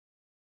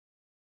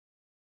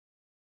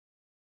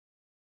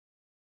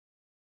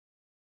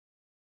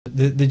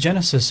The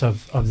genesis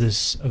of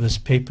this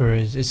paper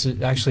is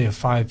actually a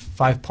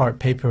five-part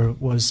paper.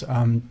 Was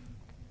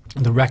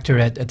the rector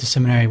at the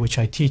seminary which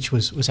I teach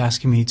was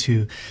asking me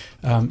to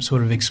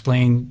sort of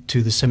explain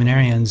to the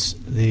seminarians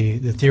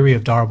the theory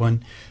of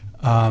Darwin,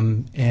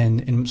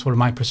 and sort of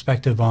my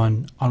perspective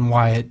on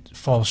why it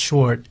falls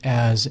short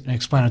as an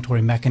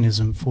explanatory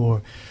mechanism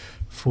for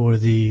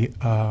the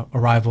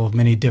arrival of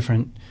many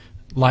different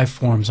life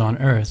forms on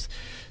Earth.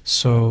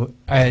 So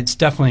it's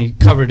definitely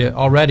covered it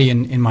already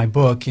in my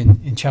book,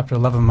 in chapter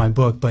 11 of my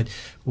book, but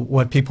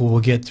what people will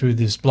get through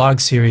this blog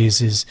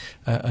series is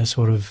a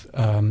sort of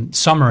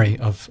summary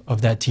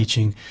of that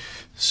teaching.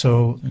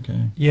 So,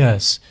 okay.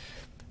 Yes.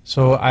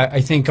 So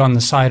I think on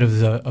the side of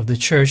the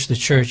church,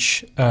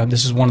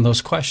 this is one of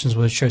those questions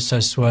where the church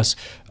says to us,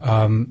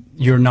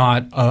 you're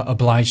not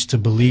obliged to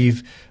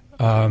believe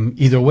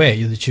either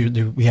way.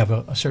 We have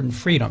a certain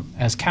freedom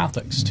as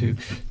Catholics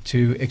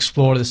to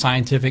explore the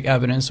scientific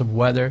evidence of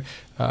whether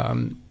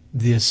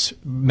this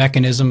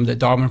mechanism that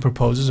Darwin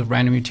proposes of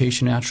random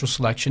mutation and natural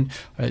selection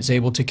is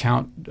able to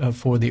count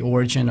for the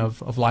origin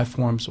of life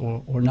forms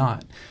or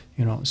not.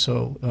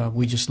 So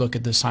we just look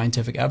at the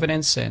scientific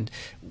evidence, and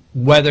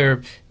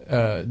whether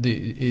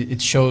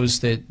it shows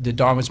that the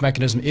Darwin's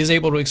mechanism is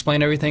able to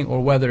explain everything, or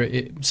whether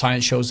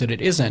science shows that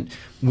it isn't.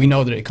 We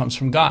know that it comes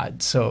from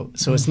God, so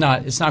it's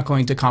not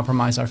going to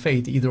compromise our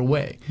faith either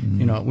way.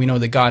 Mm-hmm. We know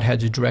that God had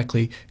to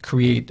directly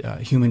create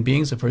human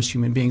beings, the first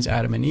human beings,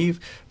 Adam and Eve,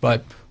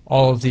 but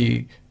all of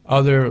the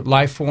other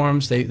life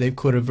forms, they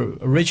could have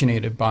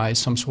originated by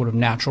some sort of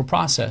natural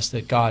process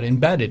that God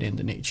embedded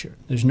into nature.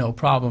 There's no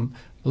problem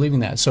believing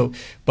that. So,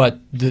 but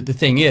the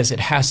thing is, it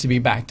has to be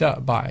backed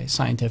up by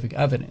scientific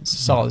evidence,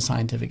 solid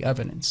scientific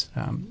evidence.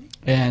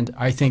 And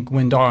I think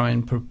when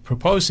Darwin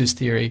proposed his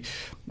theory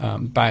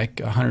back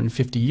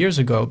 150 years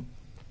ago,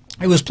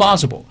 it was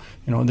plausible.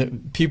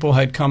 That people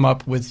had come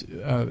up with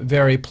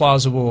very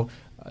plausible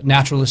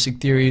naturalistic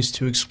theories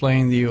to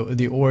explain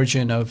the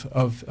origin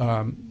of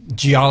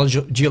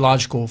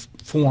geological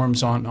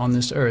forms on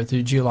this Earth,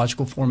 the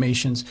geological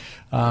formations.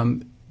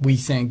 We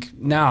think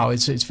now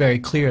it's very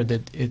clear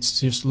that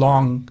it's just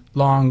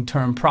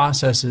long-term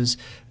processes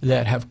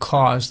that have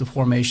caused the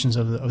formations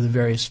of the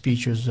various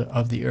features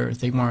of the Earth.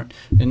 They weren't,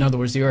 in other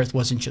words, the Earth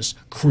wasn't just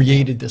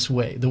created this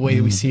way, the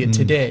way we see it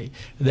today.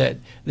 That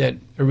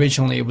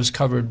originally it was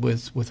covered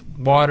with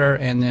water,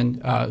 and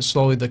then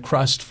slowly the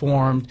crust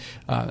formed,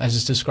 as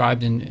is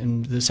described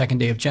in the second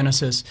day of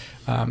Genesis,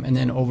 and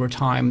then over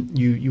time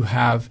you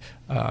have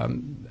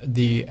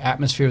the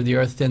atmosphere of the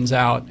Earth thins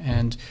out,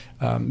 and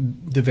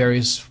the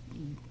various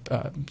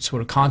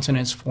sort of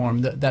continents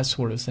form, that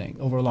sort of thing,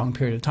 over a long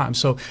period of time.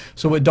 So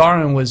what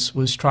Darwin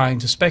was trying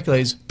to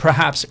speculate is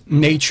perhaps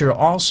nature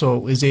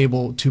also is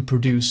able to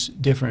produce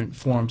different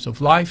forms of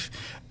life,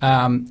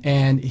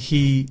 and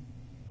he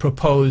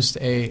proposed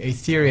a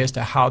theory as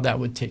to how that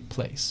would take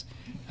place.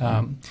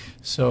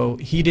 So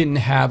he didn't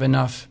have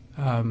enough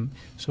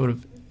sort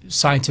of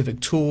scientific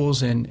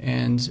tools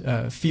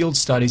and field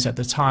studies at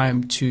the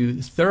time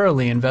to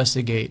thoroughly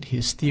investigate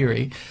his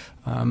theory,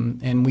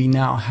 and we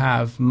now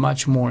have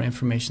much more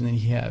information than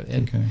he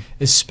had,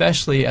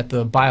 especially at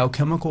the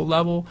biochemical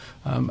level,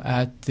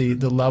 at the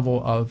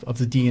level of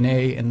the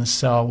DNA in the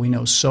cell. We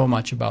know so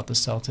much about the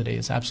cell today.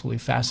 It's absolutely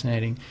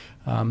fascinating.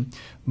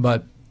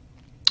 But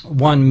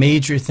one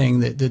major thing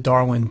that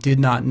Darwin did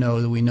not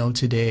know that we know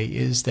today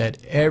is that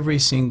every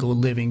single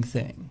living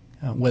thing,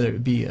 whether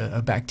it be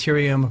a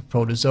bacterium, a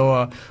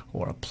protozoa,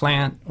 or a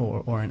plant,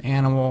 or an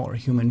animal, or a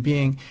human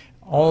being,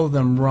 all of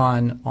them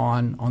run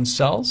on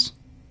cells,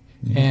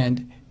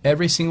 and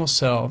every single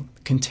cell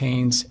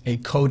contains a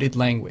coded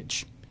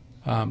language,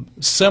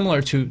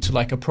 similar to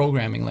like a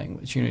programming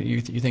language.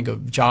 You think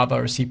of Java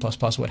or C++,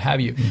 what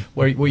have you,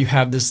 where you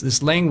have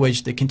this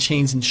language that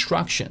contains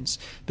instructions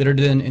that are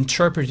then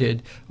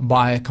interpreted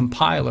by a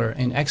compiler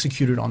and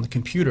executed on the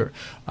computer.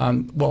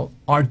 Well,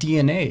 our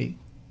DNA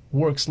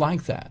works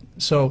like that.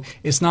 So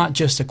it's not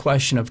just a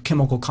question of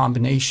chemical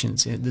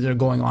combinations that are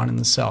going on in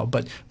the cell,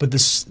 but the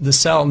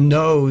cell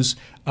knows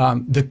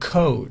the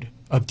code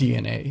of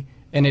DNA,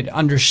 and it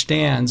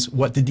understands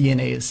what the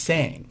DNA is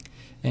saying,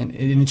 and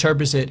it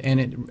interprets it, and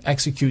it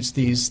executes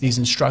these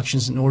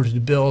instructions in order to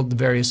build the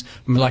various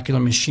molecular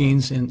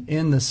machines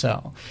in the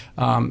cell,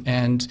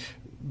 and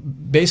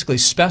basically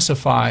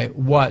specify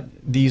what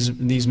these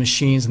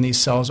machines and these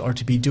cells are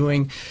to be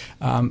doing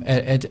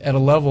at a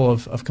level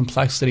of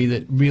complexity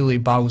that really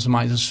boggles the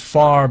mind. It's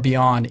far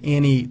beyond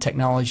any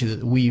technology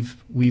that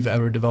we've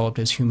ever developed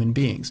as human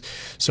beings.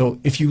 So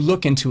if you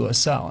look into a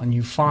cell and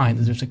you find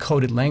that there's a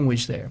coded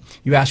language there,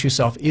 you ask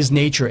yourself, is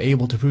nature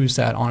able to produce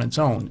that on its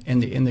own?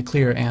 And the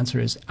clear answer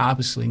is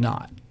absolutely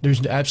not.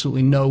 There's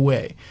absolutely no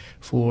way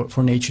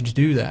for nature to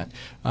do that.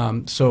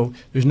 So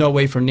there's no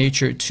way for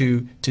nature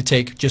to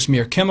take just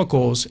mere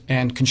chemicals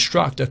and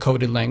construct a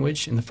coded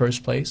language in the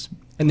first place.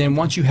 And then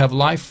once you have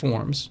life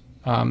forms,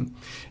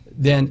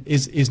 then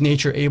is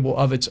nature able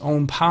of its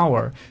own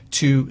power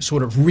to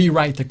sort of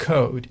rewrite the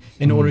code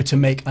in order to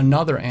make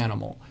another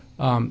animal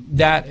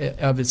that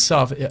of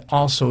itself,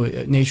 also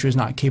nature is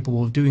not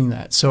capable of doing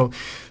that. So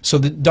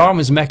the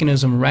Darwin's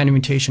mechanism of random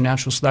mutation,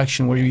 natural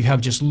selection, where you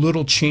have just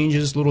little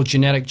changes, little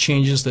genetic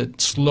changes that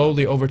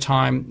slowly over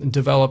time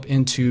develop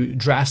into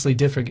drastically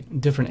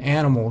different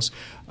animals.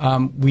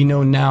 We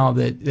know now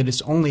that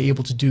it's only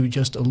able to do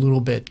just a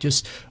little bit,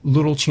 just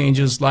little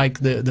changes like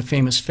the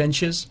famous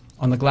finches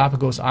on the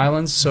Galapagos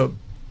Islands. So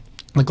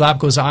the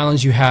Galapagos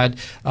Islands, you had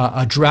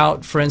a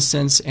drought, for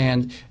instance,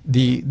 and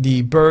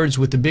the birds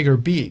with the bigger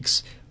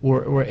beaks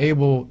were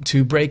able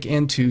to break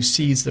into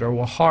seeds that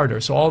are harder.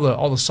 So all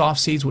the soft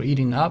seeds were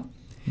eaten up.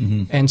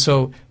 Mm-hmm. And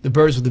so the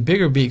birds with the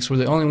bigger beaks were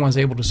the only ones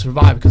able to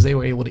survive because they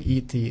were able to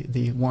eat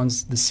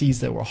the seeds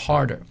that were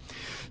harder.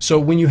 So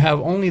when you have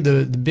only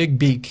the big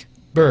beak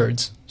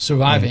birds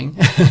surviving,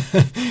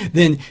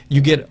 then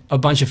you get a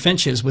bunch of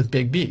finches with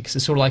big beaks.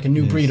 It's sort of like a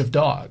new breed of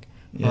dog.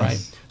 Yes.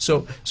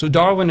 Right. So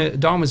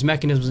Darwin's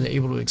mechanism is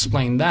able to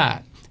explain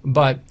that,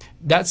 but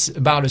that's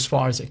about as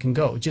far as it can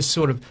go. Just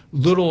sort of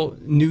little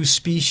new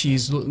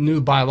species,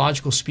 new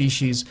biological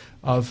species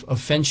of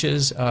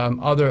finches,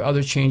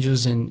 other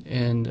changes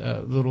in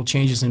little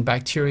changes in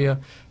bacteria,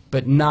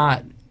 but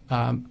not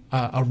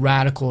a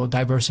radical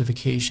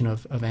diversification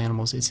of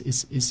animals.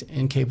 It's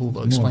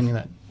incapable of explaining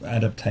that.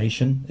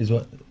 Adaptation is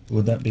what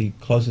would that be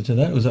closer to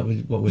that? Was that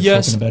what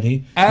we're talking about here?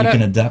 You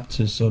can adapt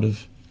to sort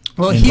of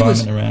the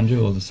environment around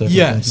you or the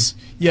circumstances?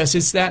 Yes,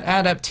 it's that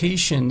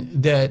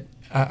adaptation that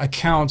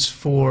accounts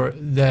for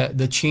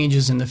the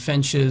changes in the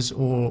finches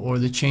or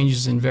the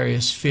changes in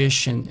various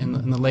fish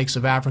in the lakes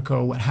of Africa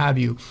or what have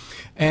you.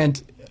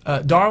 And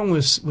Darwin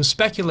was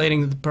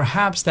speculating that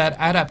perhaps that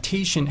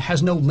adaptation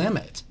has no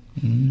limit,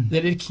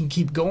 that it can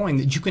keep going,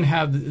 that you can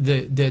have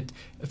that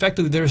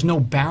effectively there's no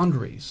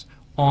boundaries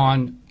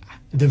on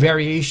the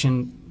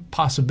variation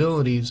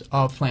possibilities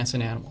of plants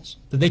and animals,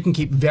 that they can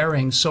keep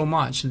varying so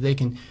much that they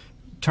can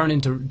turn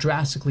into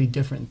drastically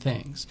different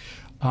things.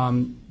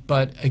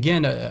 But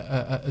again,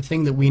 a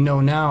thing that we know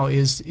now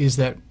is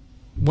that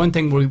one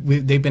thing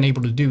they've been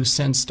able to do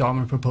since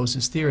Darwin proposed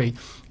his theory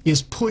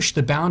is push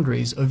the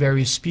boundaries of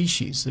various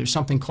species. There's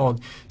something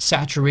called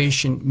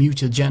saturation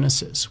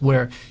mutagenesis,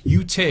 where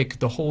you take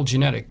the whole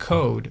genetic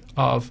code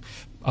of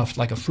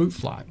like a fruit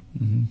fly,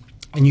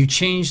 and you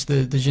change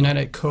the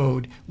genetic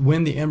code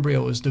when the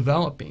embryo is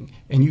developing,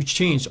 and you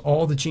change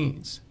all the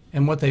genes.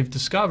 And what they've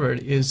discovered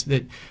is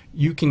that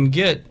you can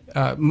get,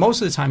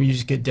 most of the time you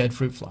just get dead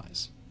fruit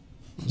flies.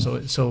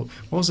 So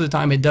most of the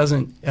time it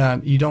doesn't,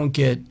 you don't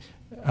get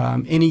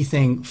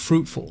anything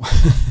fruitful,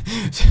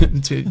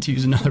 to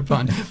use another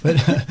pun.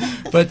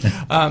 But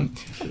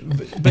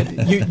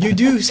you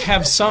do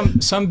have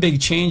some big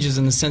changes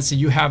in the sense that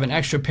you have an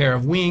extra pair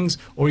of wings,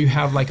 or you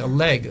have like a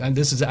leg, and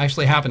this has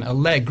actually happened, a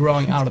leg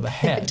growing out of the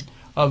head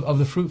of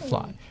the fruit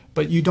fly.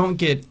 But you don't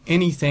get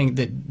anything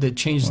that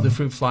changes the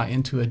fruit fly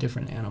into a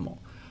different animal.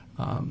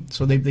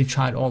 So they've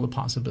tried all the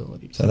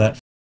possibilities. So that